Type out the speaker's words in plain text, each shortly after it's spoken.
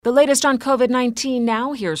The latest on COVID-19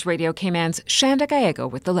 now. Here's Radio Cayman's Shanda Gallego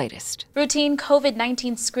with the latest. Routine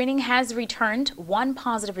COVID-19 screening has returned. One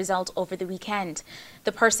positive result over the weekend.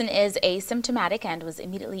 The person is asymptomatic and was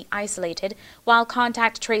immediately isolated, while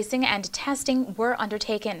contact tracing and testing were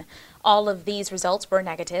undertaken. All of these results were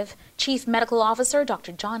negative. Chief Medical Officer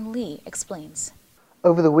Dr. John Lee explains.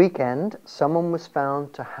 Over the weekend, someone was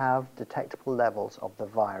found to have detectable levels of the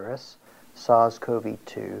virus,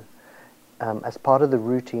 SARS-CoV-2, as part of the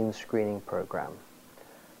routine screening program.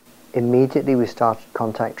 Immediately we started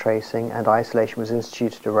contact tracing and isolation was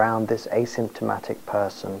instituted around this asymptomatic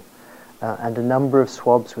person, and a number of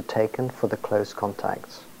swabs were taken for the close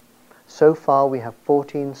contacts. So far we have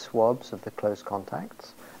 14 swabs of the close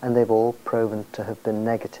contacts and they've all proven to have been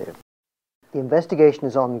negative. The investigation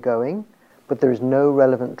is ongoing, but there is no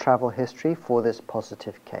relevant travel history for this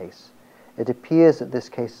positive case. It appears that this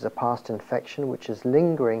case is a past infection which is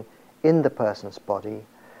lingering in the person's body,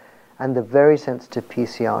 and the very sensitive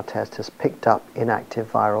PCR test has picked up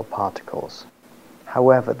inactive viral particles.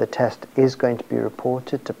 However, the test is going to be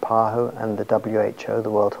reported to PAHO and the WHO, the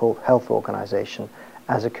World Health Organization,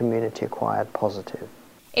 as a community-acquired positive.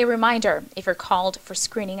 A reminder, if you're called for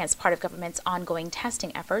screening as part of government's ongoing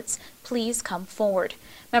testing efforts, please come forward.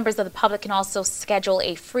 Members of the public can also schedule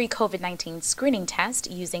a free COVID-19 screening test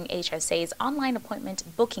using HSA's online appointment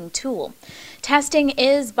booking tool. Testing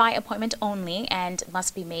is by appointment only and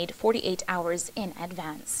must be made 48 hours in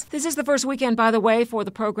advance. This is the first weekend, by the way, for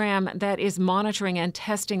the program that is monitoring and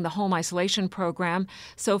testing the home isolation program.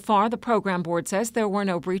 So far, the program board says there were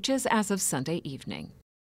no breaches as of Sunday evening.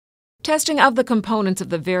 Testing of the components of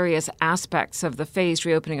the various aspects of the phased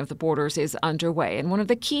reopening of the borders is underway, and one of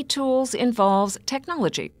the key tools involves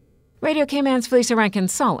technology. Radio Cayman's Felicia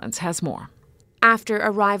Rankin-Solins has more. After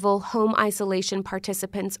arrival, home isolation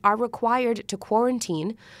participants are required to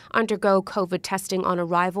quarantine, undergo COVID testing on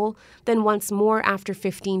arrival, then once more after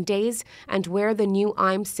 15 days, and wear the new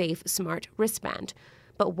I'm Safe smart wristband.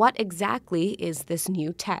 But what exactly is this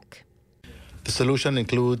new tech? The solution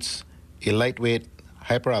includes a lightweight,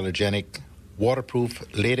 hyperallergenic, waterproof,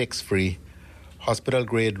 latex-free,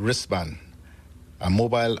 hospital-grade wristband, a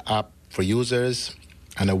mobile app for users,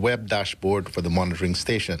 and a web dashboard for the monitoring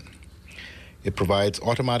station. It provides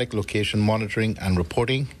automatic location monitoring and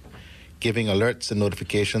reporting, giving alerts and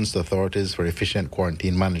notifications to authorities for efficient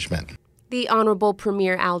quarantine management. The Honorable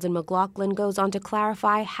Premier Alden McLaughlin goes on to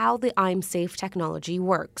clarify how the I'm Safe technology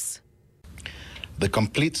works. The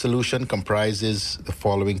complete solution comprises the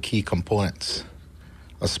following key components: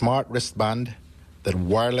 a smart wristband that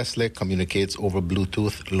wirelessly communicates over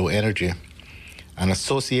Bluetooth Low Energy and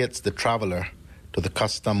associates the traveler to the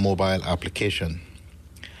custom mobile application,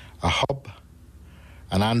 a hub,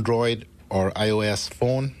 an Android or iOS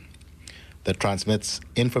phone that transmits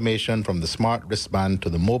information from the smart wristband to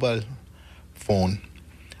the mobile phone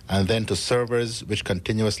and then to servers which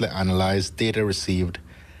continuously analyze data received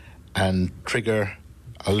and trigger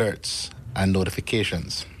alerts and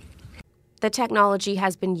notifications. The technology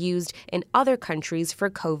has been used in other countries for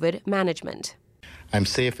COVID management. I'm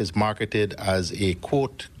Safe is marketed as a,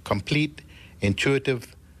 quote, complete,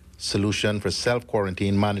 intuitive solution for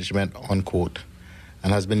self-quarantine management, unquote,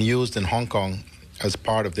 and has been used in Hong Kong as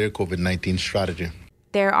part of their COVID-19 strategy.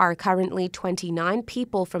 There are currently 29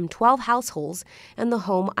 people from 12 households in the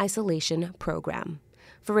home isolation program.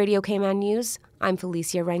 For Radio Cayman News, I'm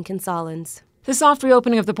Felicia Rankin-Solins. The soft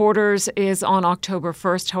reopening of the borders is on October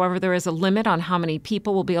 1st. However, there is a limit on how many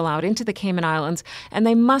people will be allowed into the Cayman Islands, and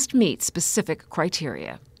they must meet specific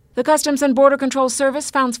criteria. The Customs and Border Control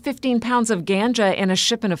Service found 15 pounds of ganja in a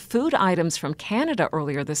shipment of food items from Canada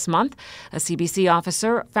earlier this month. A CBC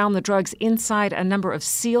officer found the drugs inside a number of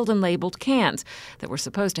sealed and labeled cans that were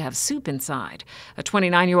supposed to have soup inside. A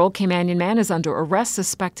 29-year-old Caymanian man is under arrest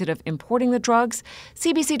suspected of importing the drugs.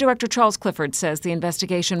 CBC Director Charles Clifford says the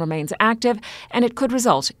investigation remains active and it could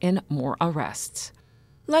result in more arrests.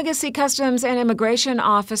 Legacy Customs and Immigration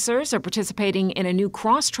officers are participating in a new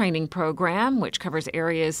cross-training program which covers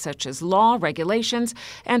areas such as law, regulations,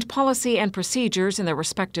 and policy and procedures in their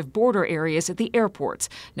respective border areas at the airports,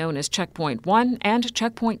 known as Checkpoint 1 and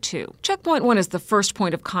Checkpoint 2. Checkpoint 1 is the first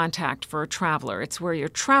point of contact for a traveler. It's where your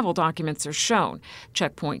travel documents are shown.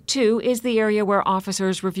 Checkpoint 2 is the area where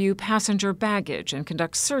officers review passenger baggage and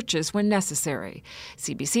conduct searches when necessary.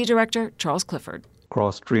 CBC Director Charles Clifford.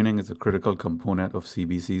 Cross-training is a critical component of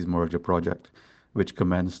CBC's merger project, which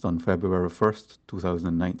commenced on February 1st,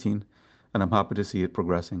 2019, and I'm happy to see it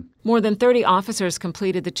progressing. More than 30 officers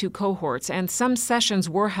completed the two cohorts, and some sessions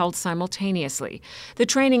were held simultaneously. The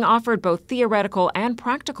training offered both theoretical and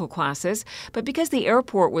practical classes, but because the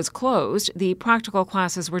airport was closed, the practical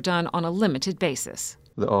classes were done on a limited basis.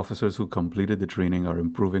 The officers who completed the training are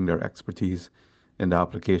improving their expertise in the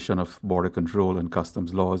application of border control and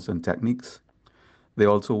customs laws and techniques. They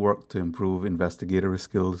also work to improve investigatory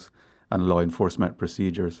skills and law enforcement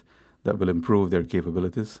procedures that will improve their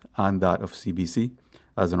capabilities and that of CBC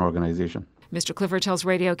as an organization. Mr. Clifford tells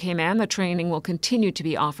Radio Cayman the training will continue to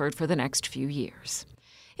be offered for the next few years.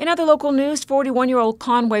 In other local news, 41-year-old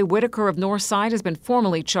Conway Whitaker of Northside has been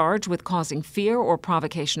formally charged with causing fear or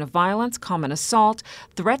provocation of violence, common assault,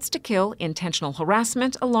 threats to kill, intentional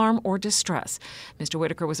harassment, alarm, or distress. Mr.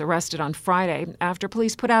 Whitaker was arrested on Friday after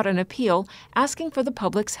police put out an appeal asking for the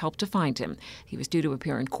public's help to find him. He was due to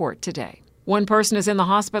appear in court today. One person is in the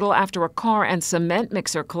hospital after a car and cement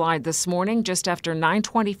mixer collide this morning just after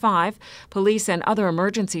 9:25. Police and other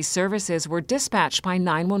emergency services were dispatched by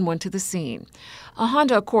 911 to the scene. A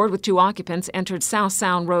Honda Accord with 2 occupants entered South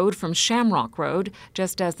Sound Road from Shamrock Road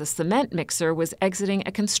just as the cement mixer was exiting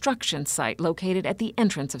a construction site located at the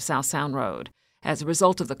entrance of South Sound Road. As a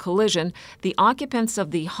result of the collision, the occupants of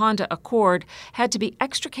the Honda Accord had to be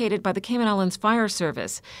extricated by the Cayman Islands Fire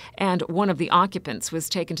Service, and one of the occupants was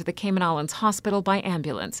taken to the Cayman Islands Hospital by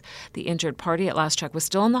ambulance. The injured party at last check was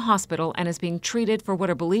still in the hospital and is being treated for what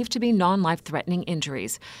are believed to be non-life-threatening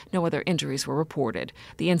injuries. No other injuries were reported.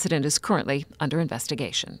 The incident is currently under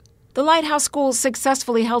investigation. The Lighthouse School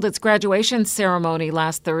successfully held its graduation ceremony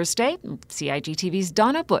last Thursday. CIGTV's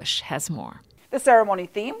Donna Bush has more. The ceremony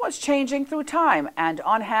theme was changing through time, and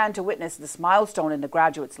on hand to witness this milestone in the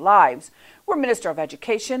graduates' lives were Minister of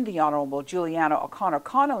Education, the Honorable Juliana O'Connor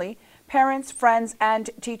Connolly, parents, friends, and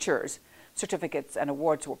teachers. Certificates and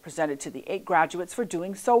awards were presented to the 8 graduates for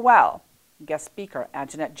doing so well. Guest speaker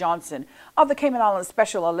Antoinette Johnson of the Cayman Islands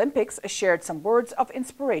Special Olympics shared some words of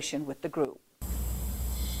inspiration with the group.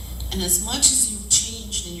 And as much as you've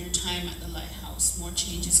changed in your time at the Lighthouse, more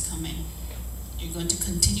change is coming. You're going to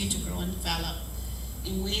continue to grow and develop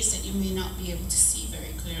in ways that you may not be able to see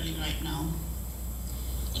very clearly right now.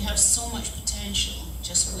 You have so much potential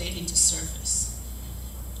just waiting to surface.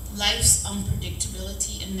 Life's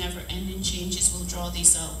unpredictability and never-ending changes will draw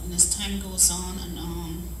these out, and as time goes on and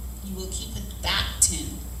on, you will keep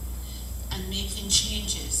adapting and making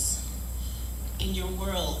changes in your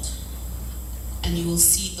world, and you will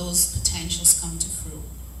see those potentials come to fruit.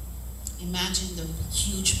 Imagine the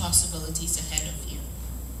huge possibilities ahead of you.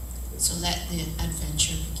 So let the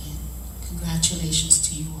adventure begin. Congratulations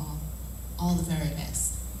to you all. All the very best.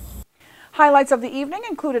 Highlights of the evening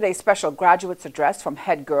included a special graduates address from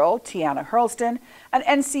head girl Tiana Hurlston, an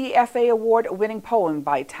NCFA award-winning poem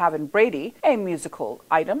by Tavin Brady, a musical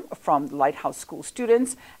item from Lighthouse School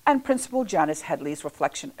students, and Principal Janice Headley's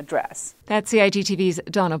reflection address. That's CIGTV's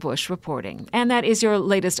Donna Bush reporting. And that is your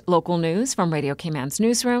latest local news from Radio Cayman's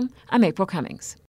newsroom. I'm April Cummings.